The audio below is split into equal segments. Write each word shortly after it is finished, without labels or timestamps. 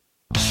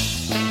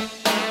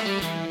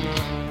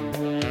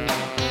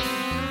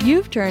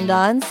You've turned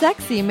on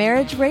Sexy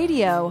Marriage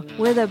Radio,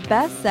 where the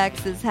best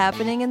sex is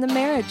happening in the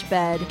marriage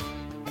bed.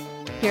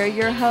 Here are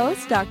your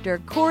hosts, Dr.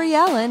 Corey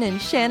Allen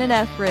and Shannon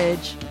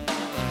Ethridge.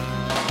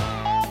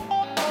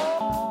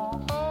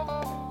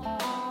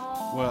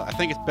 Well, I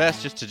think it's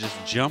best just to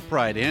jump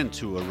right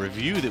into a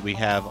review that we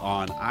have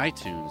on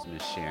iTunes,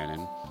 Miss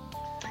Shannon.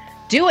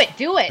 Do it.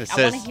 It I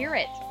says, want to hear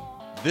it.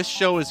 This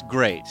show is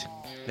great.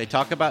 They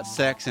talk about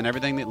sex and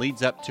everything that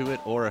leads up to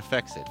it or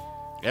affects it.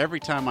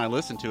 Every time I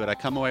listen to it, I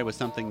come away with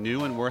something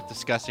new and worth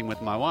discussing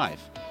with my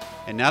wife.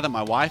 And now that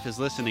my wife is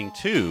listening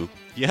too,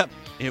 yep,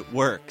 it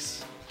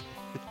works.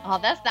 Oh,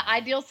 that's the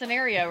ideal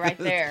scenario right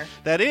there.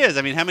 That is.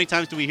 I mean, how many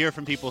times do we hear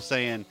from people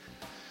saying,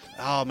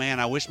 oh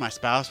man, I wish my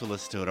spouse would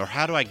listen to it, or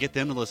how do I get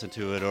them to listen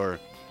to it, or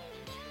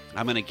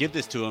I'm going to give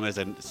this to them as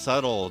a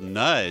subtle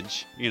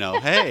nudge,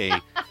 hey.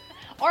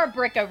 Or a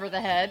brick over the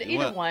head,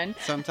 either one.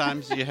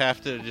 Sometimes you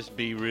have to just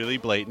be really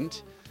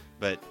blatant,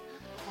 but...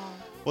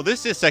 Well,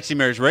 this is Sexy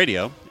Marriage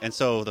Radio, and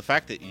so the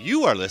fact that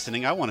you are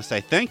listening, I want to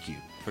say thank you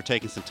for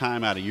taking some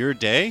time out of your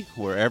day,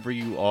 wherever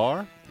you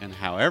are, and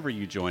however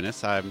you join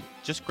us. I'm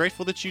just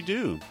grateful that you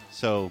do.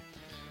 So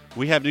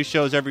we have new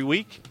shows every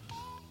week,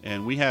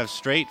 and we have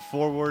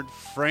straightforward,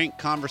 frank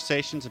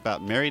conversations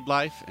about married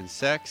life and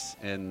sex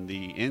and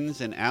the ins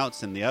and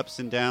outs and the ups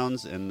and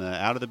downs and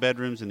the out of the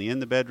bedrooms and the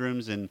in the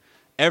bedrooms and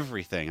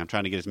everything. I'm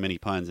trying to get as many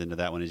puns into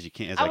that one as you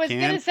can. I was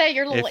going to say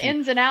your little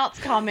ins and outs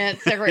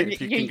comments.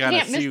 You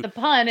can't miss the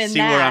pun in that. See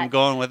where I'm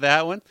going with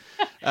that one.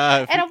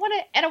 And I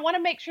want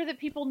to make sure that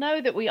people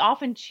know that we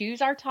often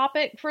choose our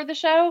topic for the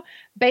show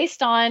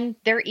based on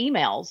their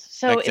emails.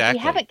 So If we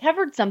haven't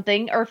covered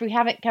something, or if we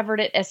haven't covered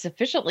it as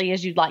sufficiently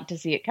as you'd like to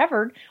see it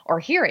covered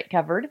or hear it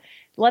covered,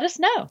 let us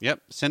know.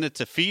 Yep. Send it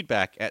to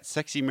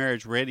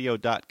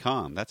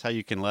feedback@sexymarriageradio.com. That's how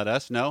you can let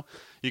us know.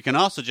 You can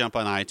also jump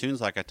on iTunes,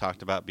 like I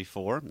talked about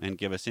before, and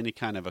give us any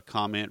kind of a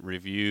comment,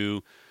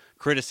 review,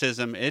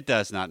 criticism. It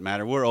does not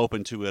matter. We're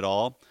open to it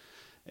all.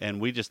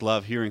 And we just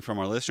love hearing from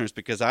our listeners,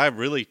 because I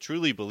really,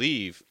 truly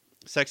believe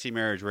Sexy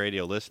Marriage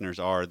Radio listeners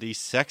are the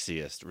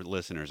sexiest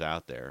listeners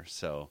out there.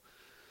 So,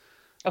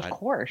 of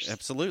course.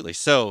 Absolutely.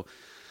 So...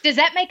 Does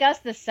that make us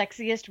the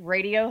sexiest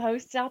radio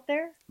hosts out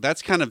there?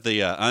 That's kind of the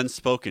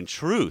unspoken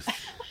truth.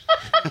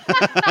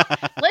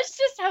 Let's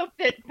just hope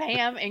that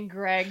Pam and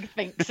Greg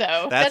think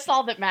so. That's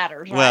all that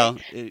matters, right? Well,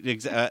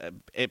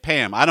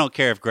 Pam, I don't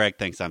care if Greg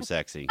thinks I'm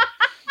sexy.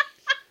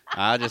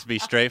 I'll just be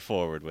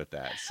straightforward with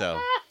that. So,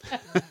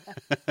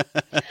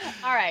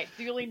 all right,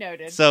 duly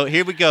noted. So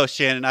here we go,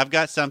 Shannon. I've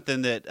got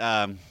something that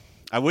I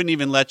wouldn't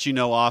even let you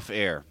know off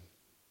air.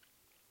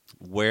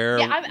 I'm a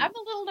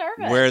little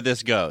nervous. Where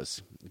this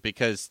goes.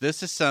 Because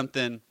this is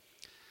something,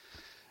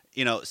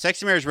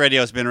 Sexy Marriage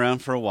Radio has been around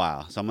for a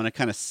while, so I'm going to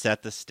kind of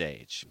set the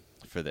stage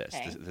for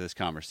this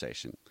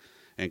conversation,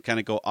 and kind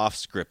of go off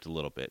script a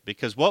little bit,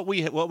 because what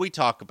we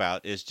talk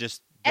about is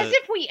just as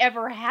if we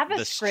ever have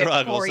a script,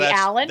 struggles. Corey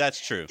Allen. That's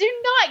true. Do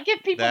not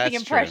give people the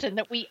impression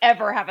that we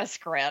ever have a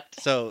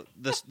script. So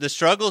the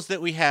struggles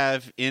that we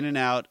have in and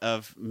out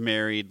of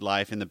married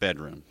life in the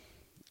bedroom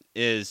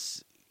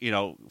is,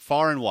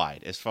 far and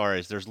wide. As far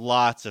as there's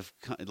lots of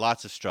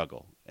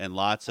struggle. And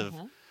lots of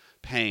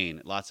pain,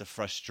 lots of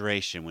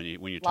frustration when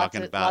you're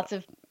talking about lots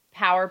of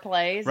power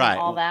plays right, and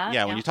all that.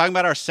 Yeah, when you're talking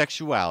about our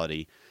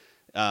sexuality,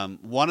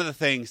 one of the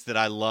things that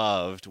I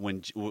loved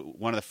when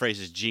one of the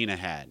phrases Gina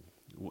had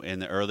in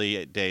the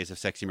early days of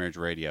Sexy Marriage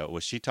Radio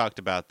was, she talked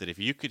about that if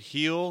you could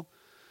heal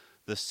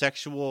the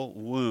sexual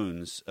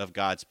wounds of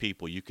God's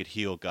people, you could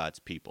heal God's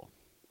people.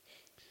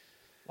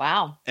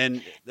 Wow,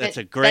 and that's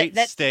a great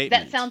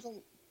statement.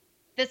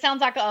 That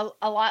sounds like a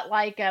lot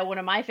like one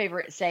of my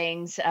favorite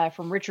sayings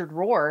from Richard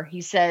Rohr.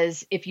 He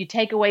says, if you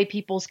take away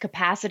people's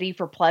capacity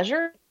for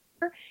pleasure,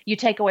 you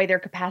take away their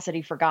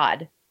capacity for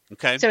God.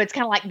 Okay. So it's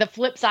kind of like the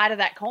flip side of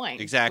that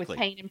coin. Exactly. With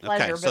pain and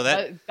pleasure. Okay, so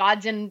but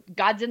God's in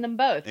them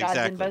both. Exactly.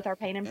 God's in both our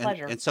pain and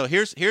pleasure. And so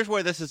here's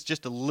where this is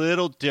just a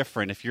little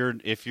different. If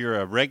you're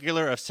a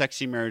regular of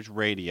Sexy Marriage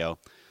Radio,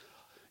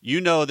 you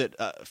know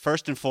that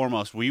first and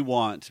foremost, we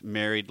want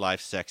married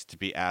life sex to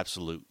be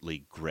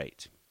absolutely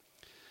great.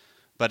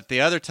 But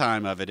the other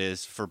time of it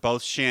is, for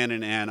both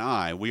Shannon and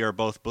I, we are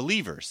both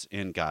believers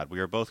in God. We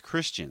are both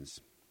Christians.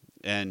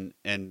 And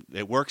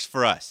it works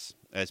for us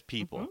as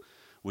people. Mm-hmm.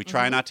 We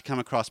try not to come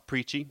across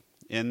preachy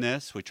in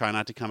this. We try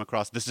not to come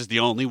across, this is the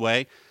only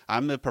way.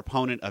 I'm the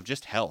proponent of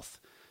just health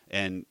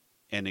and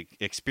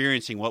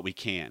experiencing what we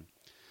can.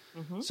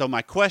 Mm-hmm. So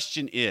my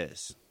question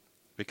is,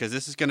 because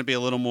this is going to be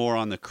a little more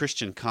on the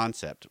Christian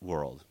concept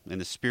world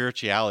and the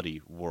spirituality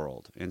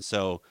world. And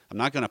so I'm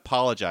not going to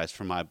apologize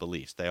for my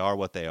beliefs. They are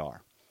what they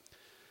are.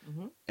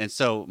 Mm-hmm. And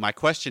so my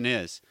question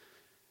is,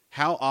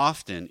 how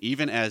often,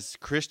 even as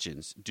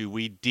Christians, do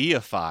we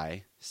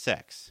deify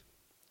sex?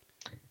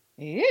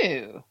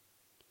 Ew.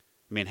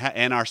 I mean,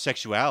 and our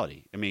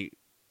sexuality. I mean,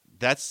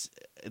 this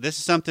is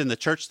something the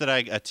church that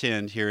I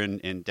attend here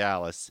in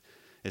Dallas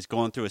is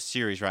going through a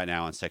series right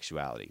now on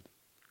sexuality.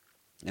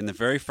 And the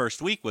very first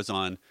week was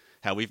on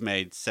how we've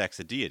made sex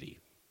a deity.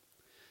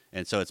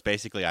 And so it's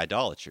basically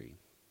idolatry.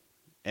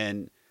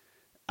 And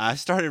I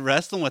started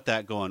wrestling with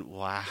that going,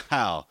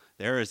 wow,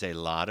 there is a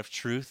lot of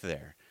truth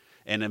there.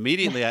 And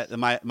immediately,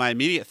 my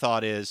immediate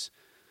thought is,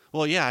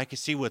 well, yeah, I can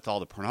see with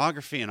all the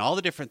pornography and all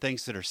the different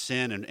things that are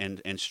sin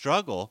and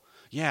struggle,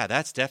 yeah,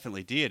 that's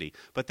definitely deity.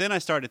 But then I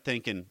started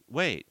thinking,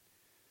 wait,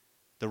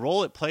 the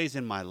role it plays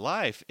in my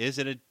life, is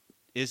it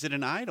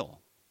an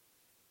idol?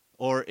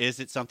 Or is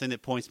it something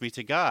that points me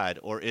to God?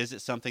 Or is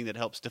it something that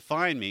helps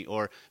define me?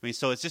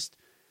 So it's just,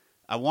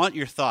 I want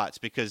your thoughts,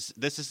 because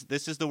this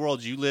is the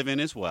world you live in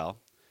as well.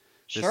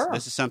 Sure.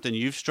 This is something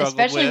you've struggled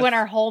with. Especially when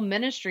our whole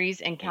ministries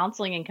and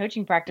counseling and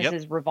coaching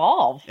practices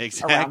revolve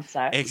around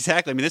sex.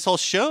 Exactly. I mean, this whole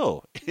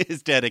show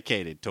is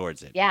dedicated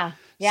towards it. Yeah.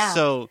 Yeah.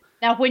 So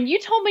now, when you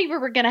told me we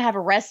were going to have a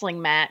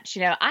wrestling match,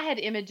 I had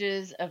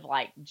images of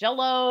like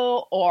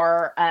Jell-O,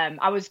 or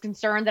I was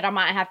concerned that I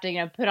might have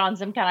to, put on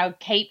some kind of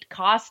caped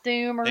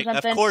costume or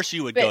something. Of course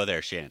you would go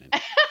there, Shannon.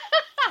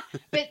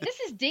 But this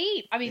is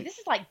deep. I mean, this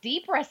is like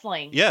deep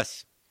wrestling.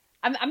 Yes.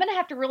 I'm going to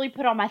have to really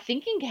put on my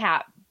thinking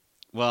cap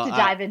to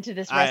dive into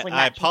this wrestling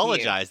match. I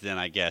apologize then,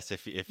 I guess,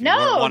 if you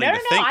weren't wanting to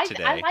think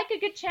today. I like a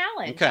good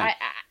challenge. Okay.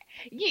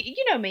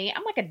 You know me.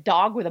 I'm like a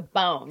dog with a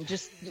bone.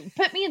 Just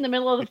put me in the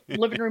middle of the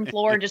living room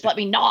floor and just let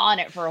me gnaw on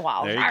it for a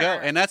while. There you go.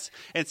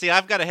 And see,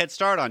 I've got a head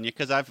start on you,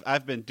 because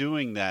I've been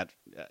doing that.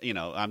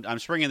 I'm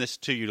springing this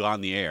to you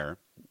on the air,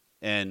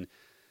 and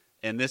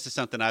this is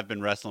something I've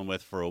been wrestling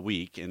with for a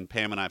week. And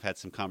Pam and I've had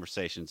some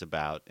conversations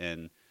about,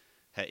 and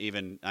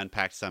even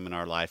unpacked some in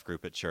our life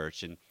group at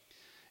church. And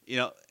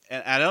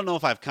and I don't know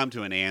if I've come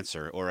to an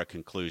answer or a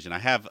conclusion. I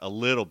have a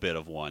little bit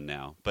of one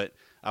now, but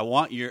I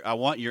want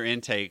your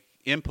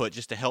input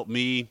just to help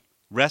me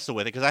wrestle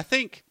with it, because I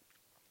think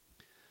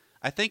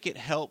it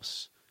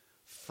helps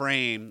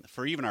frame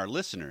for even our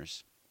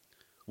listeners,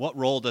 what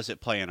role does it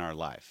play in our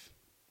life?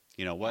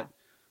 What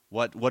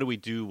do we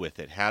do with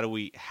it? How do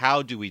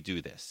we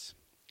do this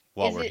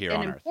while we're here on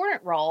Earth? Is it an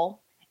important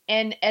role,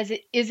 and is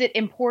it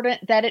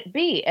important that it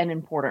be an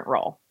important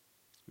role?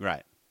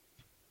 Right.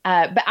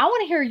 But I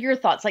want to hear your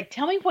thoughts. Like,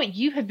 tell me what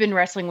you have been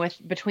wrestling with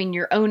between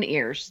your own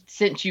ears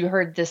since you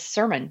heard this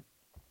sermon.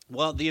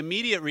 Well, the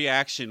immediate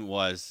reaction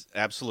was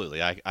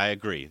absolutely. I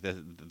agree.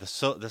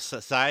 The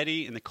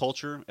society and the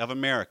culture of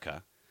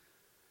America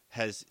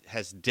has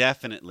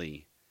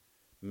definitely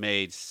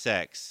made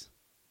sex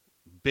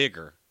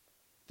bigger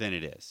than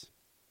it is.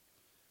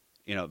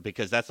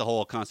 Because that's the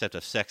whole concept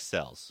of sex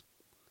sells.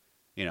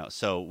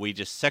 So we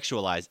just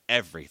sexualize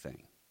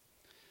everything,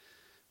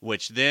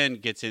 which then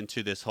gets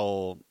into this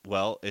whole,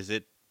 well, is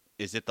it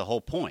the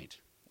whole point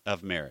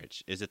of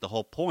marriage? Is it the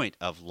whole point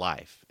of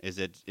life? Is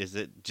it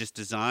just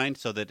designed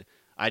so that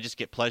I just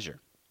get pleasure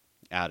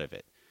out of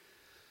it?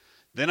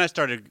 Then I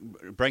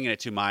started bringing it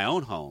to my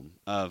own home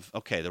of,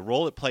 okay, the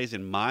role it plays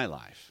in my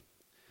life.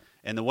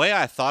 And the way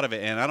I thought of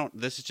it, and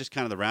this is just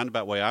kind of the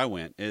roundabout way I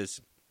went,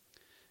 is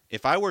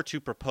if I were to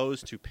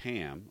propose to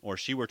Pam, or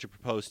she were to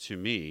propose to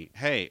me,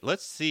 hey,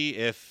 let's see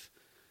if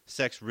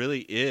sex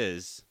really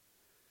is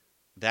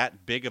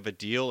that big of a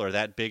deal, or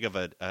that big of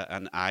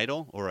an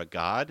idol or a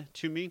god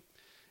to me.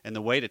 And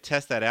the way to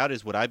test that out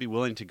is, would I be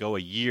willing to go a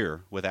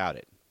year without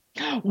it?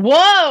 Whoa!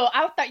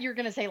 I thought you were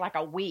going to say like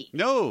a week.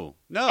 No,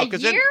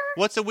 because then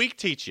what's a week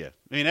teach you?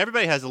 I mean,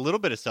 everybody has a little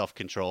bit of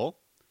self-control.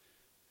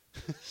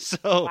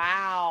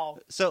 Wow.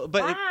 So,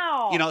 but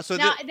wow. So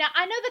now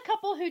I know the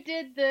couple who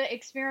did the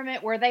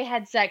experiment where they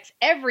had sex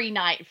every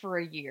night for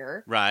a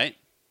year. Right.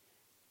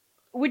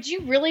 Would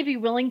you really be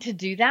willing to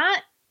do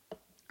that?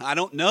 I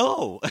don't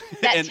know.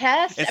 That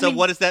test. And so,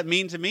 what does that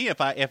mean to me?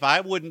 If I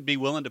wouldn't be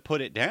willing to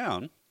put it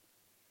down,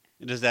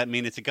 does that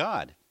mean it's a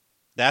god?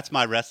 That's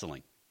my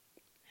wrestling.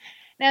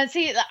 Now,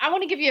 see, I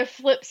want to give you a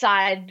flip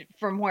side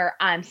from where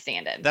I'm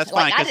standing. That's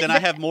fine, because then I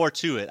have more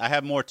to it. I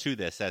have more to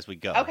this as we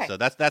go. Okay. So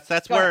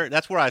that's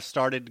where I've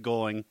started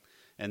going,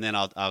 and then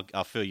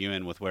I'll fill you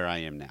in with where I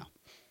am now.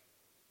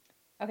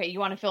 Okay, you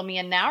want to fill me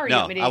in now, or no? You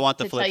want me to, I want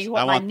the flip. Tell you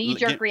what my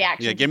knee-jerk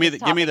reaction? Yeah, give me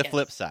the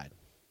flip side.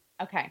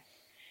 Okay.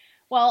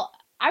 Well,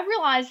 I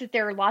realize that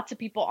there are lots of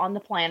people on the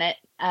planet,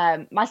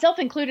 myself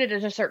included,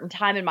 at a certain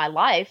time in my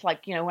life,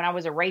 like, when I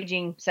was a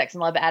raging sex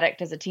and love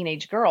addict as a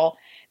teenage girl,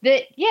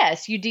 that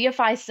yes, you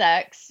deify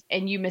sex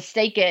and you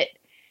mistake it.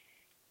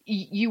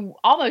 You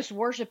almost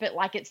worship it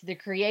like it's the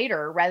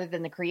creator rather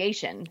than the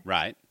creation.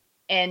 Right.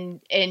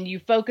 And you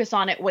focus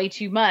on it way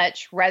too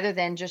much rather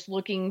than just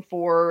looking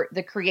for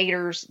the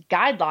creator's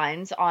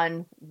guidelines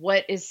on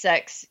what is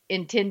sex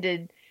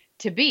intended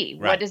to be.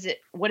 Right.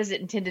 What is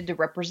it intended to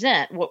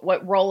represent?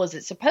 What role is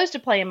it supposed to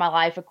play in my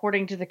life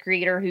according to the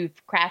creator who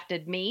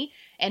crafted me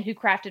and who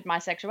crafted my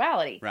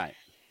sexuality? Right.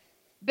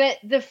 But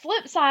the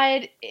flip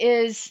side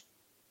is,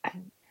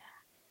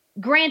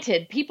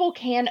 granted, people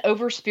can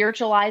over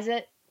spiritualize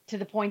it to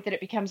the point that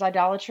it becomes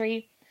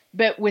idolatry.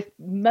 But with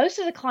most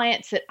of the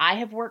clients that I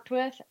have worked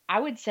with,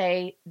 I would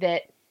say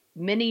that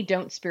many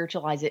don't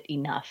spiritualize it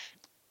enough.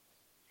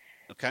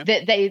 Okay.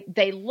 That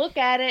they look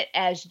at it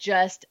as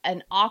just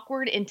an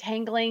awkward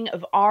entangling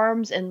of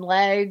arms and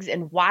legs.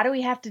 And why do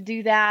we have to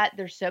do that?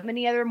 There's so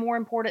many other more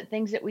important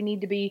things that we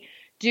need to be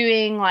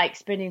doing like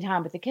spending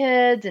time with the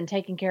kids and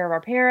taking care of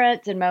our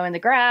parents and mowing the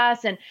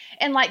grass and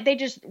like they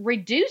just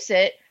reduce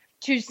it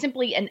to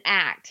simply an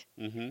act.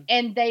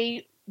 And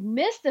they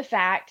miss the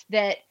fact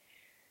that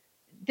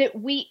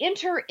we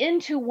enter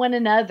into one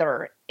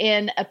another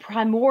in a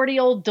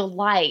primordial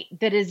delight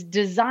that is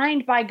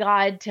designed by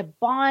God to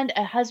bond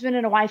a husband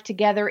and a wife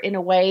together in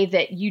a way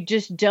that you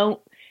just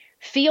don't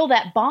feel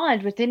that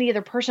bond with any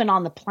other person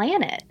on the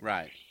planet.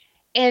 Right.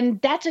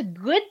 And that's a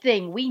good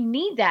thing. We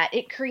need that.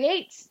 It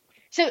creates.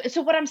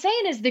 So what I'm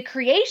saying is the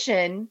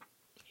creation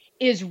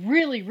is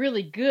really,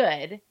 really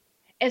good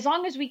as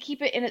long as we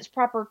keep it in its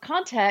proper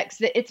context,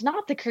 that it's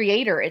not the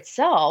creator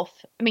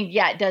itself. I mean,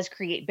 yeah, it does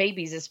create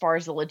babies as far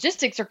as the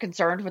logistics are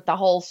concerned with the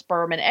whole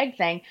sperm and egg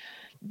thing,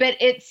 but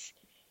it's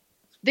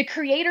the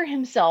creator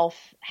himself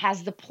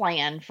has the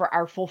plan for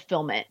our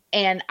fulfillment,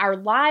 and our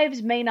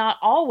lives may not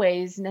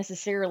always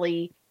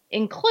necessarily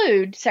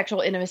include sexual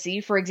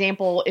intimacy. For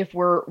example, if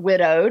we're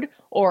widowed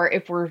or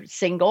if we're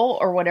single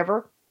or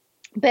whatever.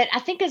 But I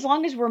think as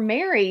long as we're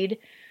married,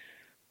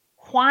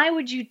 why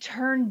would you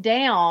turn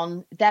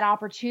down that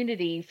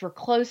opportunity for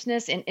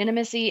closeness and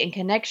intimacy and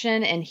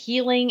connection and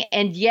healing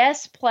and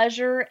yes,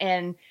 pleasure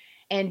and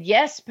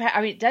yes,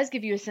 I mean, it does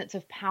give you a sense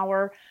of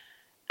power.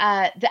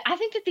 I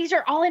think that these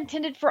are all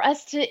intended for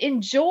us to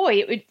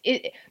enjoy.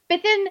 But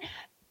then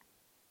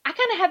I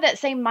kind of have that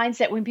same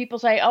mindset when people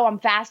say, "Oh, I'm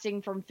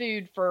fasting from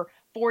food for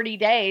 40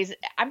 days."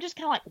 I'm just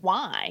kind of like,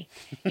 why?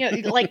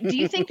 Like, do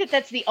you think that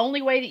that's the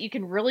only way that you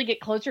can really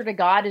get closer to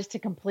God is to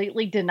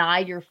completely deny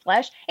your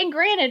flesh? And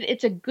granted,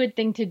 it's a good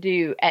thing to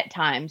do at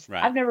times.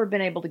 Right. I've never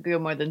been able to go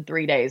more than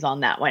 3 days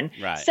on that one.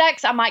 Right.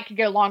 Sex, I might could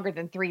go longer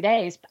than 3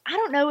 days, but I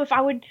don't know if I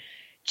would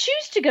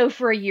choose to go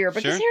for a year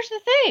because here's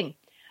the thing.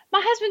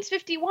 My husband's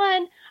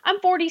 51. I'm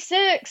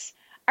 46.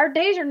 Our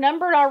days are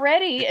numbered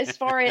already as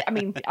far as, I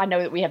mean, I know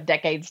that we have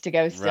decades to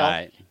go still.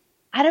 Right.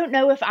 I don't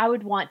know if I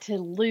would want to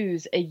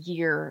lose a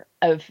year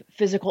of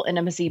physical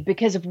intimacy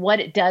because of what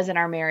it does in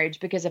our marriage,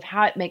 because of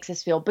how it makes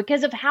us feel,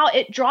 because of how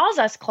it draws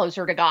us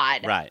closer to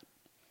God. Right.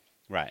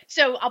 Right.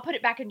 So I'll put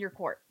it back in your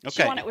court.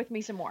 Okay. Chew on it with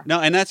me some more.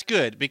 No, and that's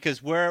good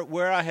because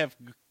where I have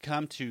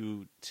come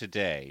to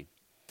today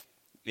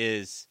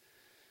is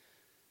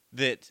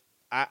that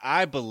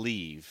I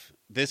believe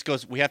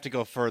we have to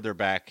go further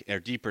back or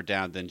deeper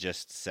down than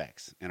just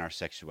sex and our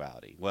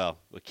sexuality. Well,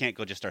 we can't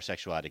go just our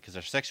sexuality because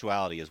our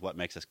sexuality is what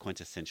makes us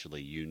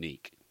quintessentially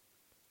unique.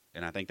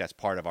 And I think that's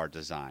part of our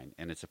design,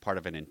 and it's a part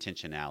of an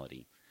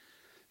intentionality.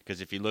 Because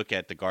if you look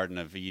at the Garden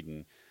of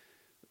Eden,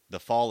 the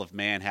fall of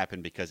man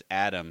happened because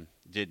Adam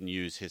didn't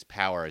use his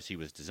power as he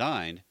was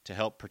designed to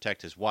help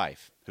protect his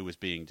wife, who was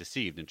being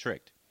deceived and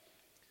tricked.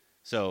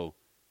 So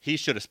he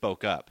should have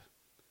spoke up,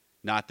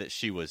 not that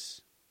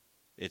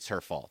it's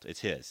her fault.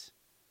 It's his.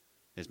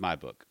 Is my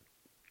book.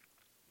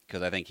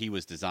 Because I think he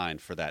was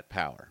designed for that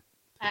power.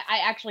 I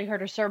actually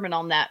heard a sermon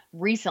on that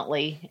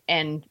recently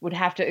and would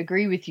have to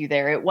agree with you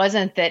there. It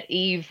wasn't that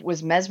Eve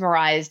was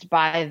mesmerized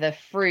by the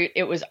fruit.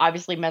 It was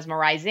obviously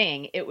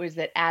mesmerizing. It was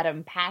that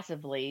Adam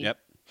passively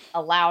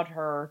allowed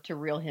her to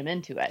reel him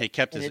into it. He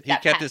kept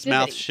his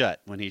mouth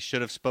shut when he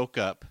should have spoke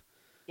up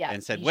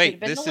and said,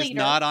 wait, this is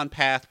not on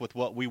path with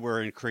what we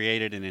were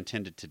created and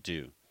intended to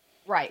do.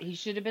 Right. He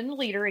should have been the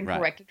leader and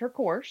corrected her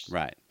course.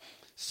 Right.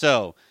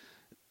 So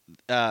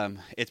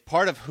it's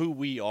part of who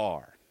we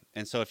are.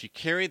 And so if you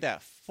carry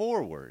that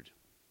forward,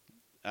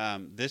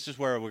 this is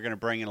where we're going to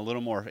bring in a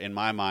little more, in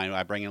my mind,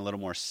 I bring in a little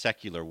more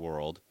secular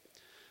world,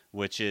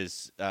 which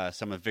is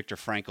some of Viktor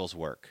Frankl's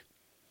work.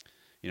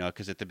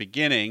 Because at the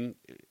beginning,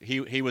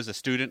 he was a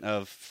student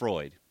of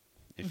Freud,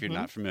 if you're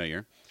not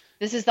familiar.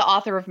 This is the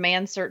author of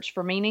Man's Search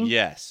for Meaning?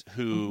 Yes,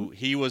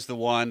 he was the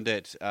one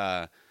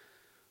that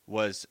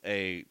was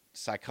a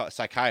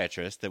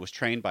psychiatrist that was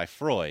trained by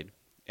Freud.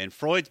 And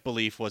Freud's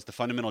belief was the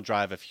fundamental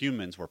drive of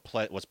humans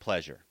was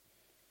pleasure.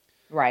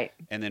 Right.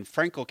 And then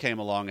Frankl came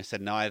along and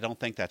said, no, I don't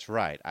think that's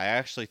right. I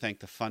actually think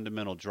the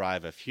fundamental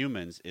drive of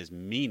humans is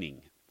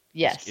meaning.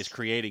 Yes. Is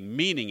creating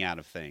meaning out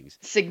of things.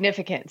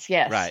 Significance,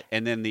 yes. Right.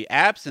 And then the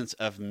absence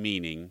of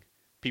meaning,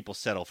 people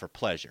settle for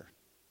pleasure.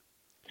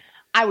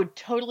 I would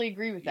totally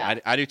agree with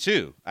that. I do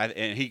too.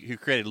 And he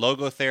created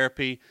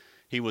logotherapy.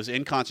 He was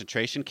in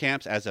concentration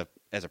camps as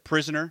a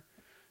prisoner.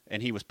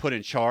 And he was put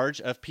in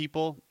charge of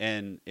people.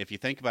 And if you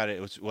think about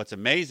it, what's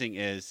amazing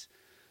is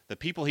the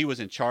people he was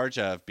in charge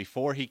of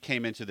before he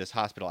came into this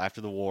hospital after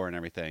the war and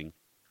everything,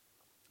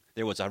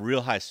 there was a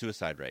real high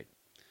suicide rate.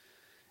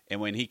 And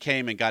when he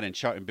came and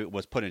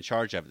was put in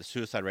charge of it, the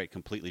suicide rate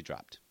completely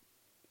dropped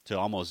to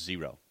almost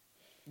zero.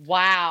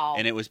 Wow.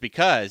 And it was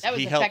because that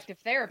was effective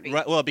therapy.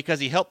 Right, well, because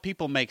he helped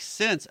people make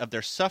sense of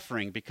their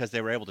suffering because they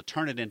were able to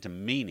turn it into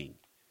meaning.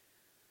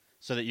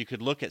 So that you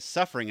could look at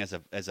suffering as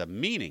a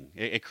meaning.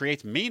 It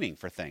creates meaning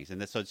for things.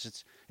 And so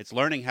it's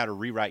learning how to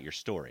rewrite your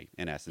story,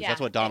 in essence. Yeah.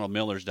 That's what Donald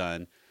Miller's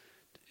done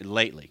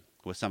lately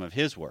with some of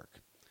his work,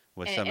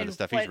 with some of the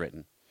stuff he's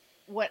written.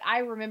 What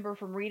I remember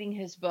from reading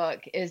his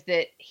book is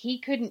that he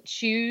couldn't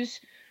choose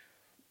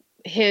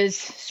his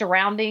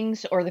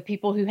surroundings or the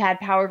people who had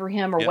power over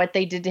him or what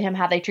they did to him,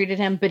 how they treated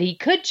him, but he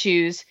could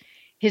choose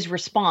his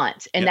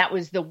response. And that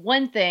was the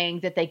one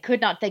thing that they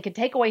could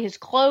take away his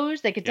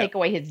clothes. They could take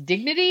away his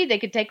dignity. They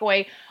could take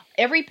away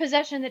every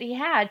possession that he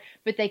had,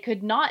 but they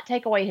could not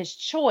take away his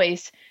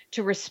choice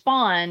to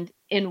respond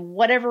in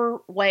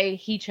whatever way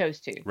he chose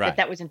to. Right.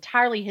 That was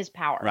entirely his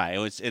power. Right.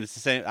 It's the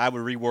same. I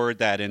would reword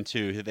that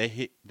into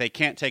they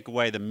can't take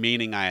away the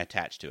meaning I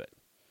attach to it.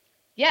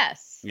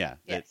 Yes. Yeah.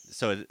 Yes.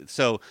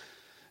 So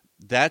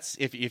that's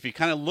if you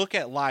kind of look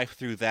at life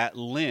through that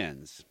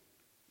lens,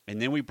 and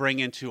then we bring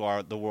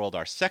into the world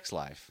our sex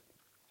life.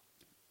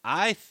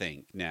 I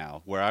think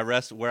now where I've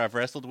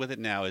wrestled with it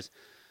now is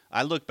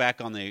I look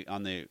back on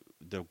the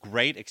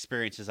great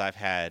experiences I've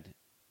had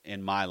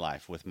in my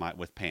life with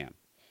Pam.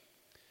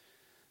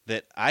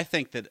 That I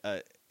think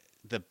that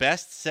the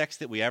best sex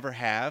that we ever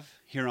have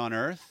here on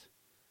earth,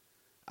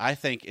 I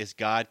think, is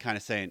God kind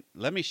of saying,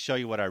 "Let me show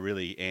you what I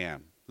really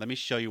am. Let me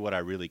show you what I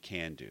really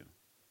can do."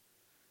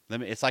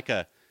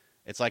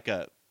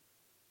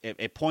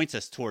 It points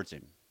us towards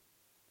Him.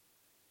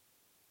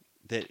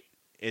 That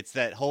it's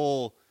that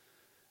whole,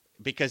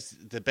 because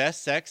the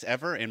best sex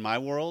ever in my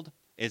world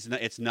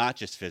it's not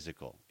just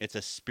physical. It's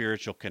a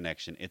spiritual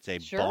connection. It's a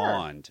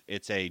bond.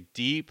 It's a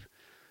deep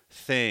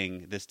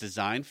thing that's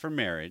designed for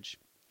marriage,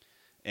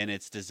 and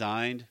it's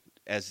designed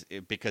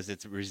because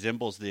it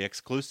resembles the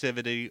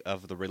exclusivity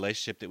of the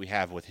relationship that we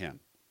have with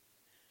Him.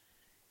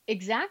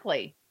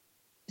 Exactly.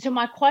 So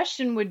my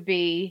question would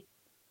be,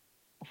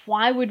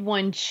 why would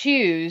one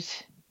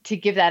choose to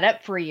give that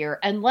up for a year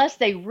unless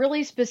they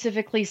really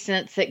specifically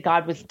sense that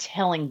God was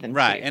telling them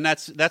right. to? And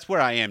that's where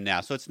I am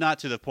now. So it's not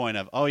to the point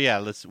of, oh yeah,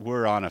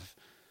 we're on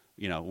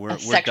we're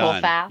sexual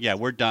done. fast. Yeah,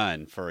 we're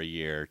done for a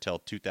year till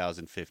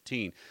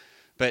 2015.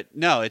 But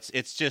no,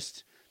 it's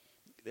just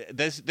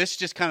this is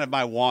just kind of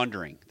my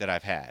wandering that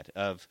I've had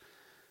of.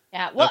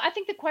 Yeah. Well, I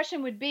think the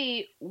question would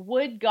be,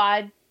 would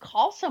God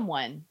call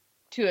someone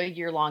to a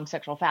year-long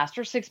sexual fast,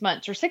 or 6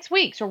 months, or 6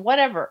 weeks, or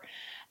whatever?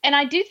 And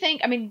I do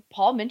think,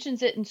 Paul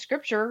mentions it in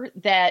scripture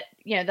that,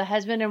 the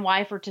husband and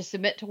wife are to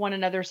submit to one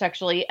another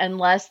sexually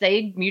unless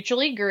they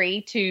mutually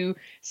agree to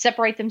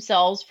separate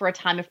themselves for a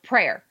time of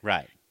prayer.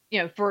 Right.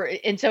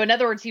 And so in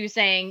other words, he was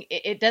saying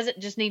it doesn't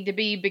just need to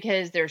be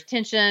because there's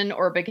tension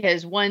or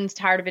because one's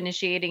tired of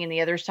initiating and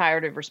the other's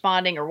tired of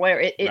responding or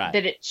whatever, right.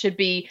 that it should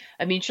be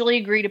a mutually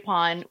agreed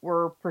upon.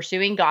 We're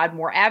pursuing God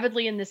more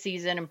avidly in this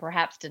season, and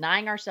perhaps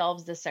denying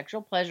ourselves this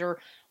sexual pleasure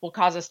will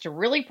cause us to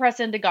really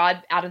press into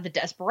God out of the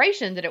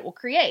desperation that it will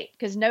create,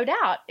 because no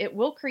doubt it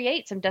will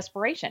create some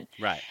desperation.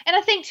 Right. And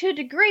I think to a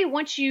degree,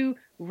 once you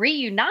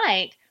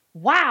reunite,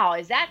 wow,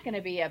 is that going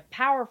to be a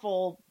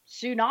powerful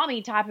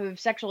tsunami type of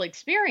sexual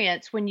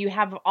experience when you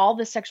have all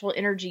the sexual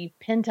energy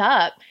pent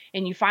up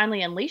and you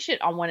finally unleash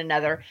it on one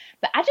another.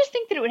 But I just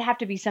think that it would have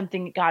to be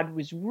something that God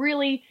was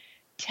really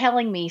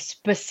telling me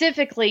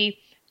specifically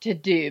to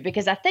do,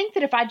 because I think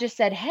that if I just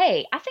said,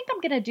 hey, I think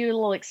I'm going to do a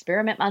little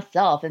experiment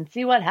myself and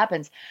see what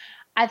happens,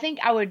 I think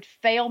I would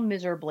fail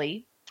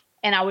miserably.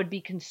 And I would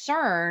be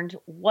concerned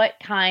what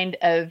kind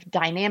of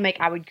dynamic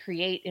I would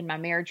create in my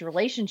marriage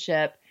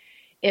relationship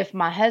if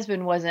my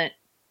husband wasn't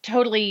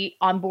totally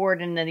on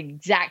board in the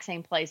exact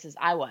same place as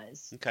I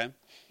was. Okay.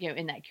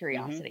 In that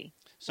curiosity.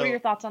 Mm-hmm. So, what are your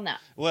thoughts on that?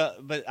 Well,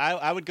 but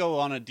I would go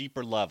on a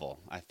deeper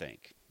level, I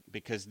think,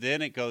 because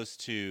then it goes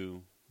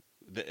to,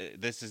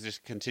 this is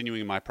just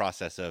continuing my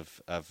process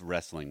of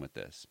wrestling with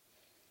this,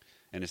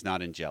 and it's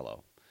not in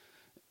Jello.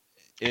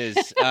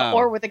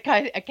 Or with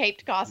a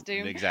caped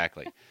costume.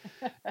 Exactly.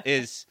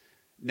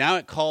 Now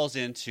it calls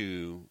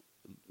into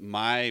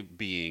my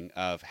being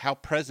of how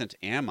present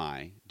am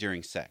I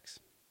during sex?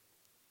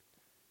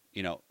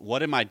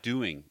 What am I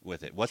doing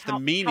with it? What's the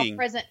meaning?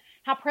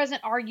 How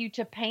present are you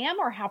to Pam,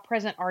 or how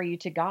present are you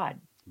to God?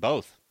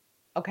 Both.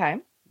 Okay.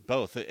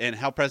 Both. And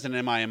how present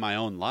am I in my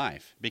own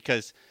life?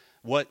 Because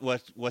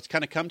what's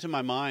kind of come to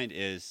my mind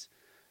is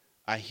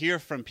I hear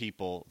from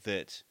people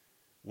that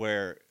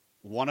where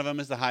one of them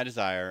is the high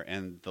desire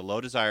and the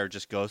low desire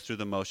just goes through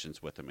the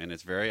motions with them. And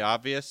it's very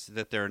obvious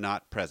that they're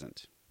not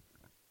present.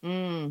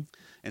 Mm.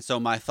 And so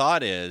my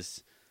thought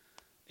is,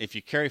 if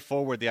you carry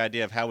forward the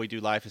idea of how we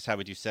do life is how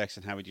we do sex,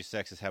 and how we do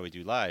sex is how we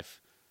do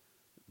life,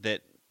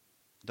 that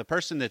the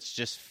person that's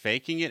just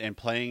faking it and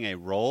playing a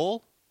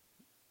role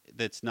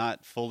that's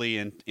not fully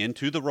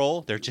into the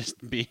role, they're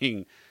just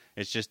being,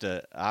 it's just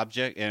a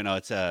object,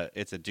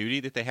 it's a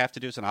duty that they have to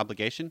do. It's an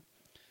obligation.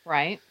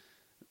 Right.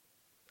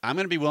 I'm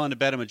going to be willing to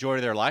bet a majority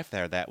of their life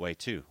there that way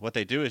too. What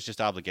they do is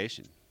just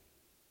obligation.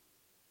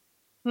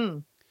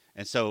 And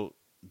so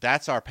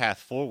that's our path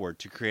forward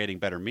to creating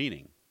better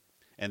meaning.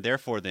 And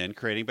therefore, then,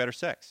 creating better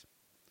sex.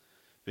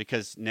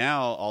 Because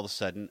now, all of a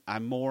sudden,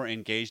 I'm more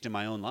engaged in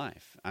my own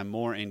life. I'm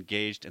more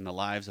engaged in the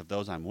lives of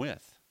those I'm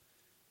with.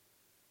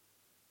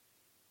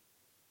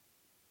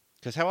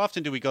 Because how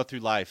often do we go through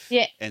life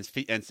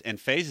and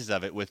phases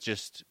of it with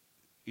just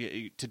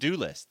to-do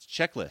lists,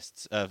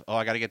 checklists of,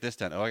 I got to get this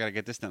done. I got to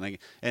get this done.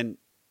 And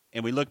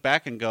we look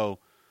back and go,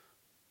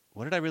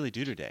 what did I really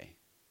do today?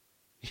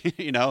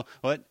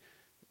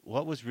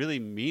 What was really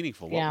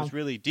meaningful? What was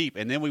really deep?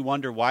 And then we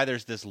wonder why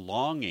there's this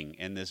longing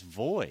and this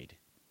void.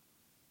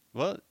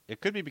 Well,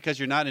 it could be because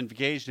you're not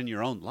engaged in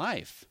your own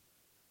life.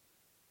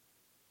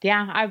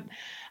 Yeah,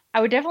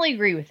 I would definitely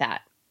agree with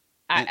that.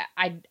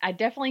 I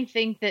definitely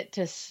think that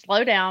to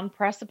slow down,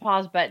 press the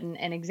pause button,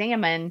 and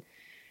examine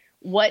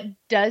what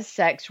does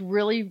sex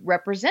really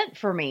represent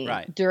for me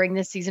during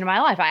this season of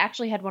my life. I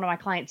actually had one of my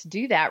clients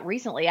do that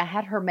recently. I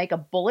had her make a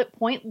bullet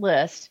point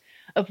list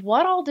of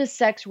what all does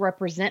sex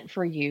represent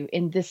for you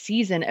in this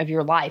season of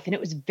your life. And it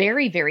was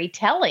very, very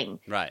telling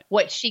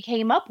what she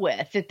came up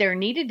with, that there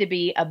needed to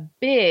be a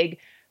big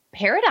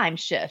paradigm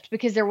shift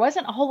because there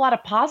wasn't a whole lot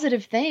of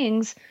positive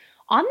things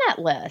on that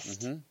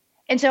list. Mm-hmm.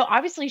 And so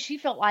obviously she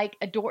felt like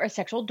a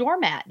sexual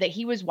doormat that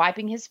he was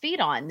wiping his feet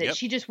on, that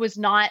she just was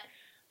not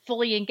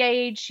fully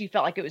engaged. She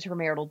felt like it was her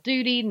marital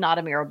duty, not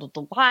a marital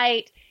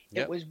delight.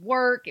 It was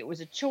work. It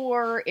was a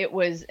chore. It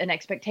was an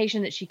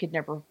expectation that she could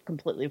never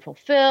completely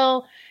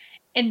fulfill.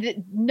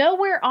 And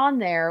nowhere on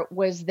there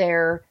was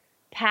there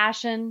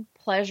passion,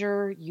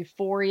 pleasure,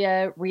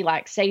 euphoria,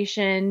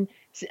 relaxation,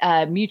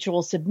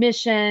 mutual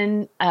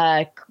submission,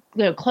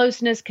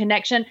 closeness,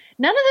 connection.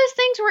 None of those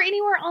things were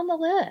anywhere on the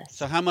list.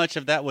 So how much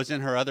of that was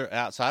in her other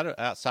outside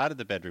of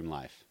the bedroom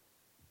life?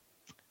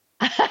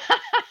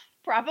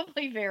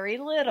 Probably very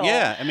little.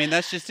 Yeah, I mean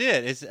that's just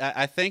it.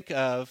 I think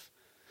of,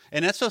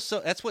 and that's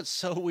what's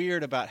so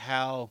weird about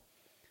how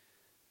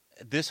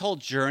this whole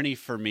journey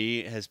for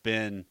me has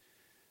been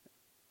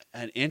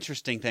an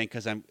interesting thing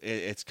because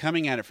it's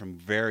coming at it from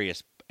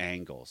various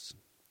angles.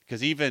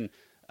 Because even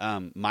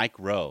Mike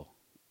Rowe,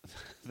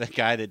 the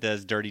guy that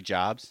does Dirty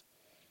Jobs.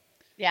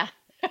 Yeah,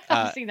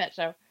 I've seen that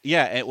show.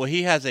 Yeah, well,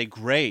 he has a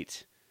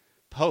great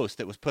post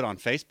that was put on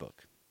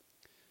Facebook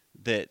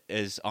that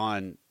is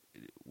on,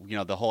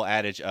 the whole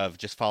adage of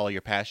just follow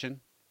your passion.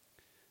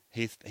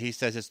 He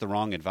says it's the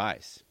wrong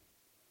advice.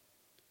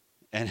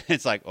 And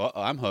it's like, oh,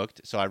 I'm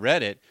hooked. So I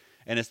read it,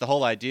 and it's the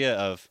whole idea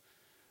of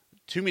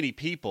too many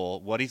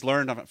people. What he's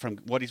learned from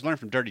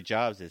Dirty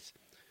Jobs is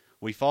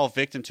we fall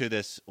victim to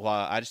this. Well,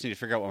 I just need to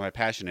figure out what my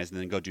passion is, and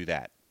then go do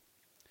that.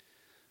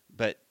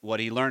 But what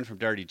he learned from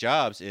Dirty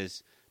Jobs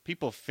is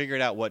people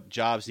figured out what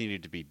jobs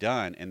needed to be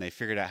done, and they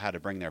figured out how to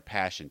bring their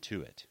passion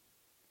to it.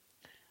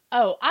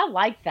 Oh, I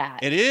like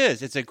that. It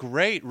is. It's a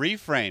great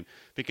reframe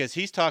because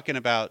he's talking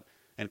about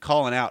and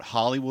calling out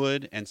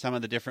Hollywood and some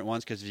of the different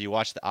ones. Because if you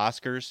watch the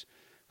Oscars,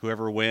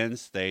 whoever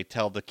wins, they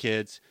tell the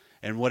kids,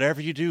 and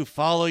whatever you do,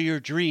 follow your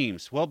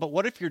dreams. Well, but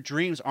what if your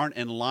dreams aren't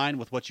in line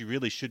with what you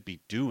really should be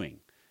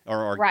doing or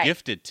are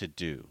gifted to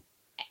do?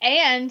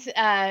 And,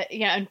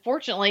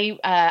 unfortunately,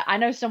 I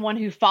know someone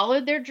who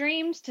followed their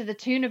dreams to the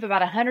tune of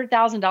about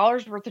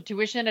 $100,000 worth of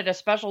tuition at a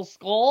special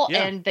school,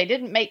 and they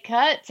didn't make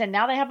cuts, and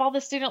now they have all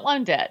the student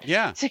loan debt.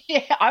 Yeah. So,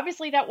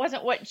 obviously that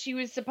wasn't what she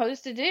was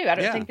supposed to do. I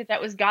don't think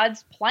that was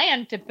God's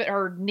plan to put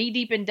her knee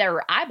deep in debt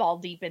or eyeball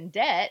deep in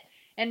debt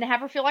and to have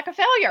her feel like a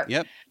failure.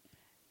 Yep.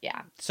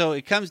 Yeah. So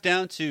it comes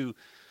down to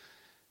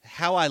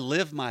how I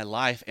live my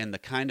life and the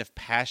kind of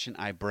passion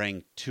I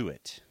bring to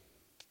it.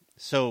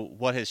 So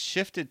what has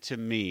shifted to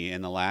me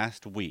in the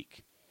last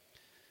week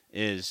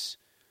is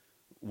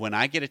when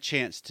I get a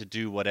chance to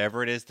do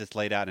whatever it is that's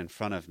laid out in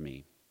front of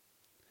me,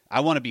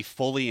 I want to be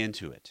fully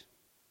into it.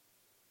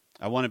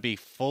 I want to be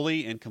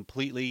fully and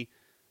completely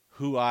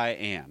who I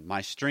am.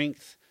 My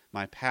strength,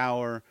 my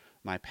power,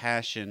 my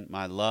passion,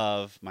 my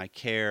love, my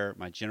care,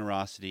 my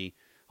generosity,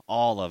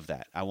 all of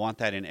that. I want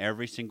that in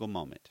every single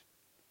moment.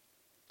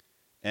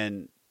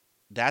 And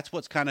that's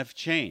what's kind of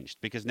changed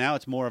because now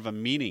it's more of a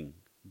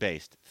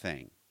meaning-based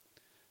thing.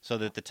 So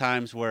that the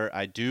times where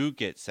I do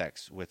get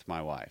sex with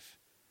my wife,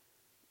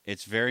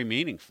 it's very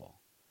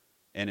meaningful.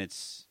 And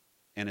it's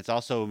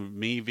also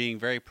me being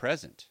very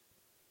present.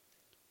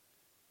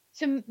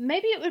 So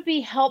maybe it would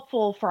be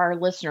helpful for our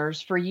listeners,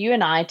 for you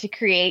and I, to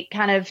create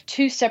kind of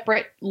two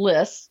separate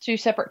lists, two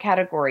separate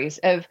categories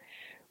of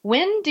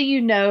when do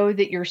you know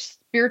that you're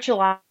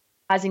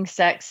spiritualizing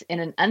sex in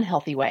an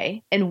unhealthy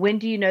way, and when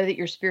do you know that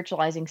you're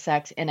spiritualizing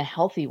sex in a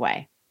healthy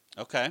way?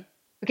 Okay.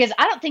 Because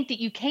I don't think that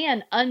you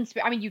can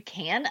you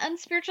can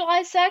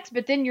unspiritualize sex,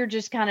 but then you're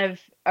just kind of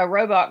a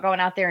robot going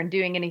out there and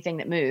doing anything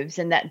that moves.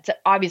 And that's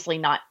obviously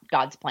not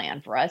God's plan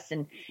for us.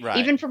 And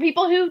even for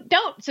people who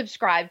don't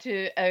subscribe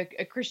to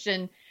a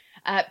Christian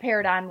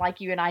paradigm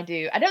like you and I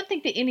do, I don't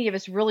think that any of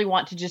us really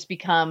want to just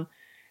become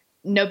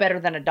no better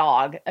than a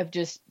dog of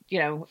just,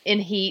 in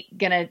heat,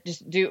 gonna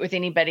just do it with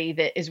anybody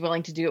that is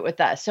willing to do it with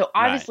us. So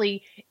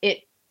obviously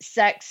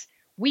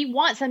we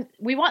want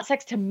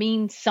sex to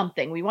mean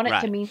something. We want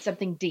it to mean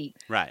something deep.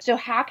 Right. So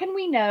how can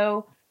we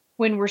know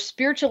when we're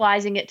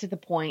spiritualizing it to the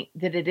point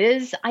that it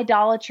is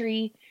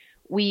idolatry?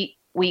 We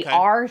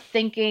are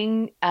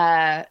thinking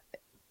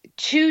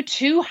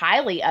too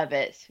highly of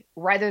it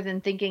rather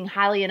than thinking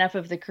highly enough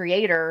of the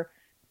Creator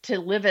to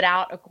live it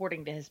out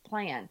according to His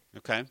plan.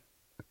 Okay.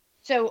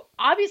 So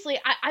obviously,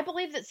 I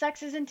believe that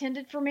sex is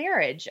intended for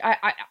marriage.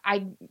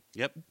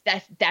 Yep.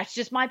 That's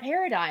just my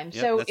paradigm.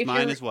 Yep, so that's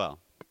mine as well.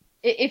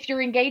 If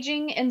you're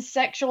engaging in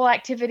sexual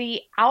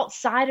activity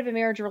outside of a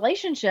marriage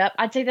relationship,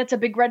 I'd say that's a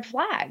big red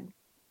flag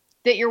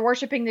that you're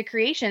worshiping the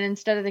creation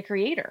instead of the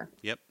Creator.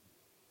 Yep.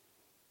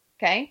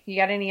 Okay. You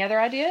got any other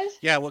ideas?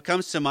 Yeah. What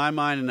comes to my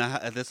mind,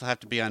 and this will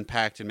have to be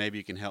unpacked, and maybe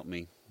you can help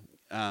me,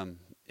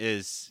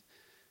 is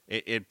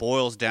it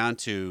boils down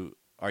to,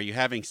 are you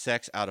having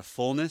sex out of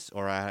fullness,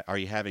 or are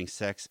you having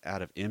sex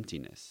out of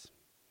emptiness?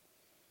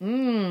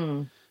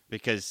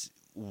 Because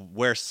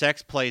where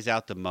sex plays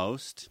out the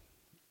most,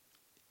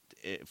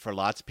 for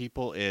lots of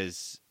people,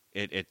 is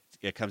it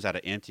comes out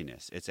of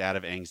emptiness. It's out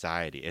of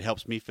anxiety. It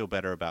helps me feel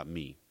better about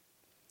me.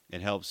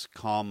 It helps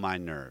calm my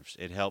nerves.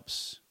 It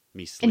helps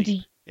me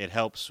sleep. It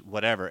helps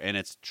whatever. And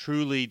it's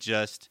truly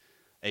just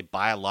a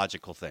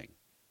biological thing.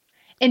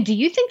 And do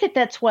you think that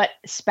that's what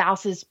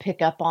spouses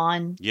pick up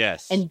on?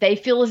 Yes. And they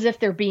feel as if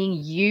they're being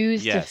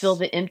used to fill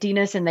the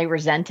emptiness and they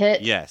resent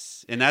it?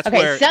 Yes. And that's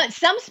where...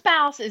 some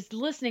spouse is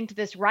listening to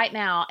this right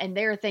now and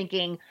they're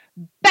thinking,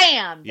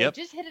 bam, they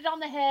just hit it on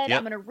the head.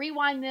 I'm going to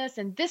rewind this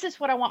and this is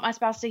what I want my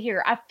spouse to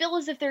hear. I feel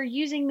as if they're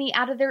using me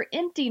out of their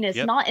emptiness,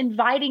 not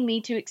inviting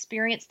me to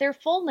experience their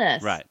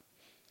fullness. Right.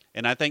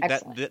 And I think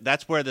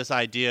that's where this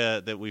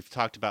idea that we've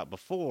talked about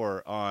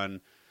before on...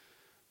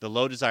 the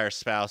low desire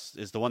spouse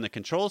is the one that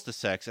controls the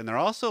sex, and they're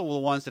also the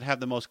ones that have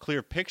the most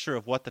clear picture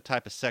of what the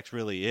type of sex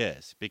really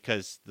is,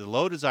 because the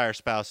low desire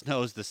spouse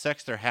knows the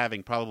sex they're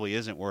having probably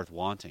isn't worth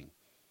wanting.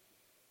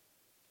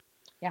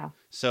 Yeah.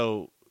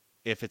 So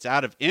if it's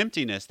out of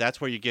emptiness,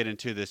 that's where you get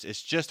into this.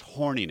 It's just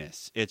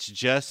horniness. It's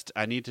just,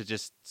 I need to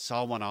just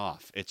saw one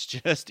off. It's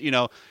just,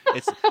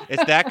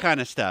 it's that kind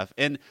of stuff.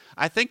 And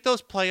I think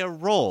those play a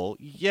role,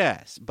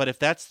 yes. But if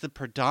that's the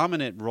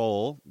predominant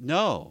role,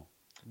 no.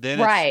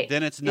 Then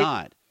it's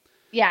not.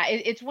 Yeah,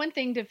 it's one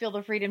thing to feel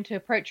the freedom to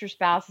approach your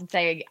spouse and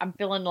say, I'm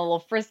feeling a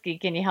little frisky.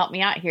 Can you help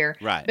me out here?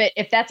 Right. But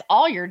if that's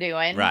all you're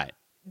doing, right,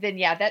 then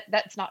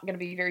that's not going to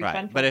be very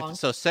fun for long.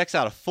 So sex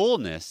out of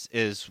fullness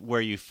is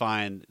where you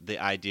find the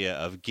idea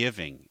of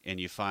giving, and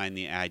you find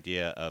the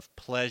idea of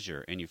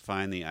pleasure, and you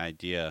find the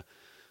idea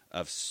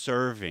of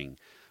serving.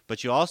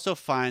 But you also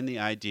find the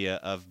idea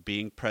of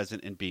being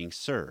present and being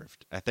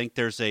served. I think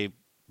there's a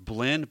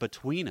blend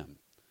between them.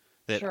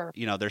 That,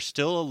 there's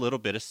still a little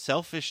bit of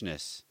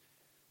selfishness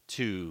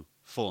to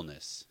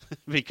fullness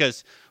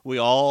because we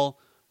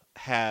all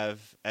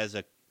have as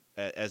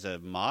a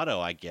motto,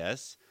 I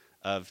guess,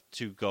 of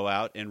to go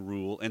out and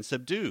rule and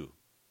subdue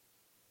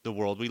the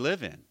world we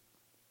live in.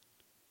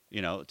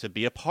 To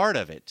be a part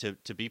of it,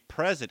 to be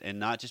present and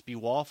not just be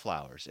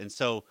wallflowers. And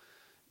so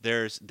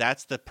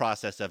that's the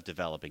process of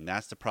developing.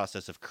 That's the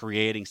process of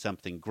creating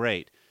something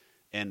great.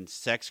 And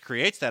sex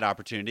creates that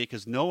opportunity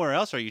because nowhere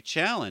else are you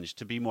challenged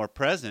to be more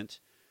present,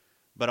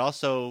 but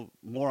also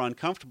more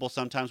uncomfortable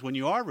sometimes when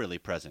you are really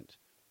present.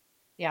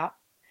 Yeah.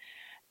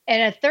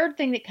 And a third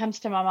thing that comes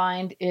to my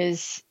mind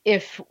is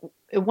if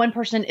one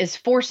person is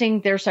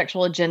forcing their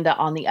sexual agenda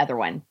on the other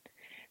one,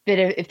 that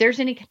if there's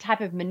any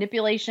type of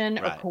manipulation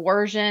or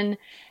coercion,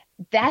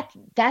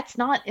 that's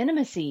not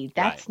intimacy.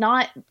 That's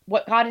not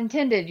what God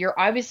intended. You're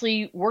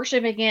obviously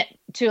worshiping it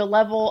to a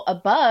level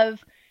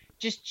above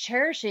just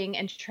cherishing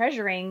and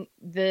treasuring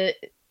the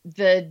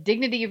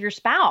dignity of your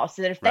spouse.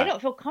 That if they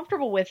don't feel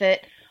comfortable with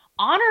it,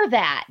 honor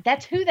that.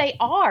 That's who they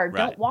are. Right.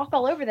 Don't walk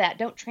all over that.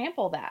 Don't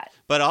trample that.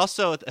 But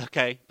also,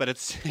 but at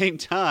the same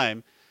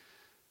time,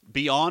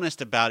 be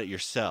honest about it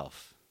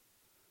yourself.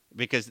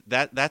 Because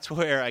that's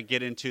where I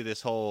get into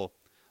this whole,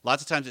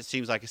 lots of times it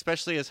seems like,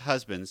 especially as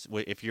husbands,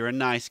 if you're a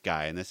nice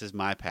guy, and this is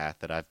my path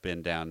that I've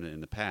been down in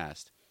the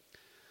past,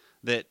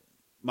 that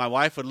my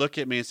wife would look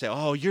at me and say,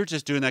 oh, you're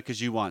just doing that because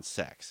you want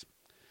sex.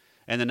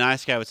 And the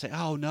nice guy would say,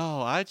 oh,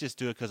 no, I just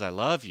do it because I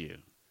love you.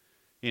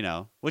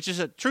 Which is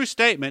a true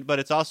statement, but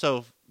it's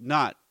also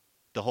not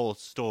the whole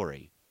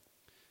story.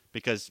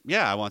 Because,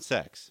 I want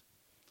sex.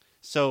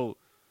 So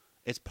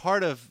it's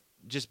part of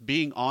just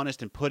being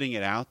honest and putting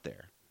it out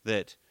there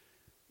that,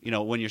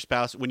 when your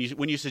spouse, when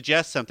you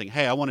suggest something,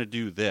 hey, I want to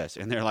do this,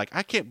 and they're like,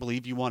 I can't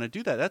believe you want to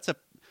do that.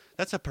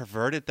 That's a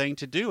perverted thing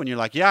to do. And you're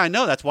like, yeah, I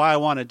know. That's why I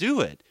want to do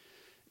it.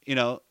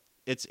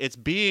 It's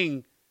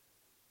being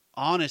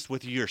honest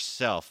with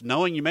yourself,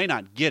 knowing you may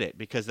not get it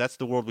because that's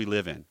the world we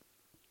live in.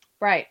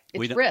 Right.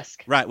 It's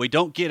risk. Right. We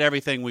don't get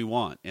everything we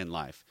want in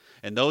life.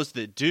 And those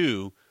that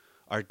do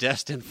are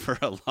destined for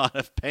a lot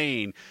of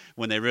pain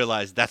when they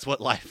realize that's what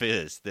life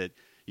is, that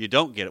you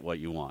don't get what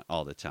you want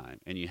all the time.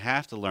 And you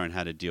have to learn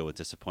how to deal with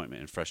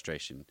disappointment and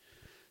frustration.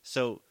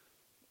 So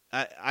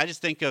I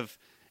just think of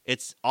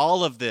it's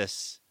all of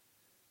this.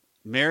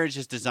 Marriage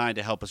is designed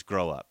to help us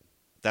grow up.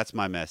 That's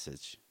my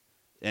message.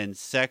 And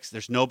sex,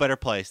 there's no better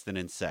place than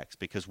in sex,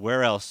 because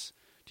where else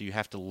do you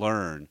have to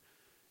learn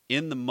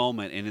in the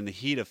moment and in the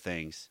heat of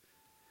things,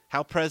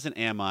 how present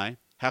am I?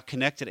 How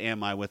connected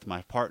am I with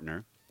my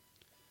partner?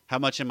 How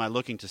much am I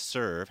looking to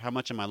serve? How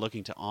much am I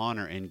looking to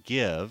honor and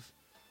give?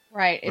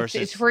 Right.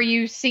 It's where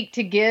you seek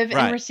to give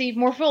and receive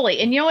more fully.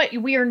 And you know what?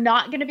 We are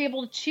not going to be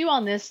able to chew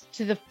on this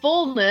to the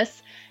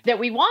fullness that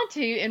we want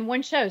to in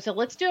one show. So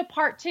let's do a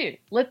part 2.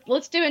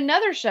 Let's do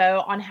another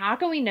show on how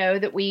can we know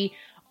that we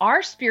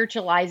are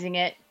spiritualizing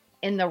it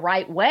in the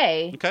right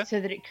way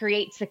so that it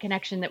creates the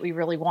connection that we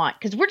really want.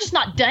 Because we're just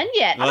not done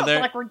yet. I don't feel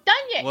like we're done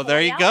yet. Well,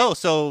 there you go.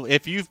 So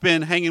if you've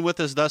been hanging with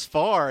us thus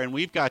far and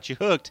we've got you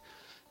hooked,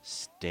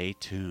 stay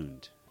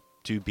tuned.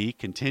 To be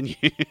continued.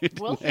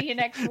 We'll see you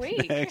next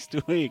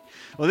week.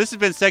 Well, this has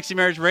been Sexy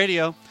Marriage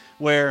Radio,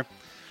 where,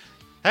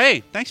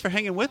 hey, thanks for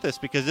hanging with us,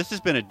 because this has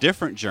been a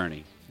different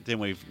journey than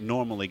we've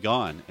normally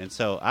gone. And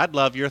so I'd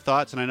love your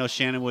thoughts, and I know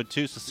Shannon would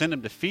too. So send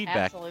them to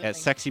feedback at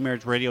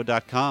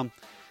sexymarriageradio.com,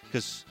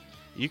 because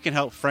you can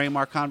help frame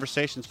our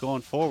conversations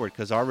going forward,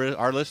 because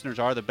our listeners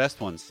are the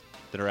best ones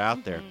that are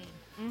out there.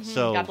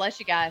 So God bless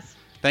you guys.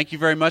 Thank you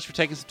very much for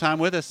taking some time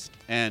with us,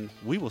 and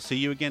we will see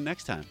you again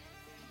next time.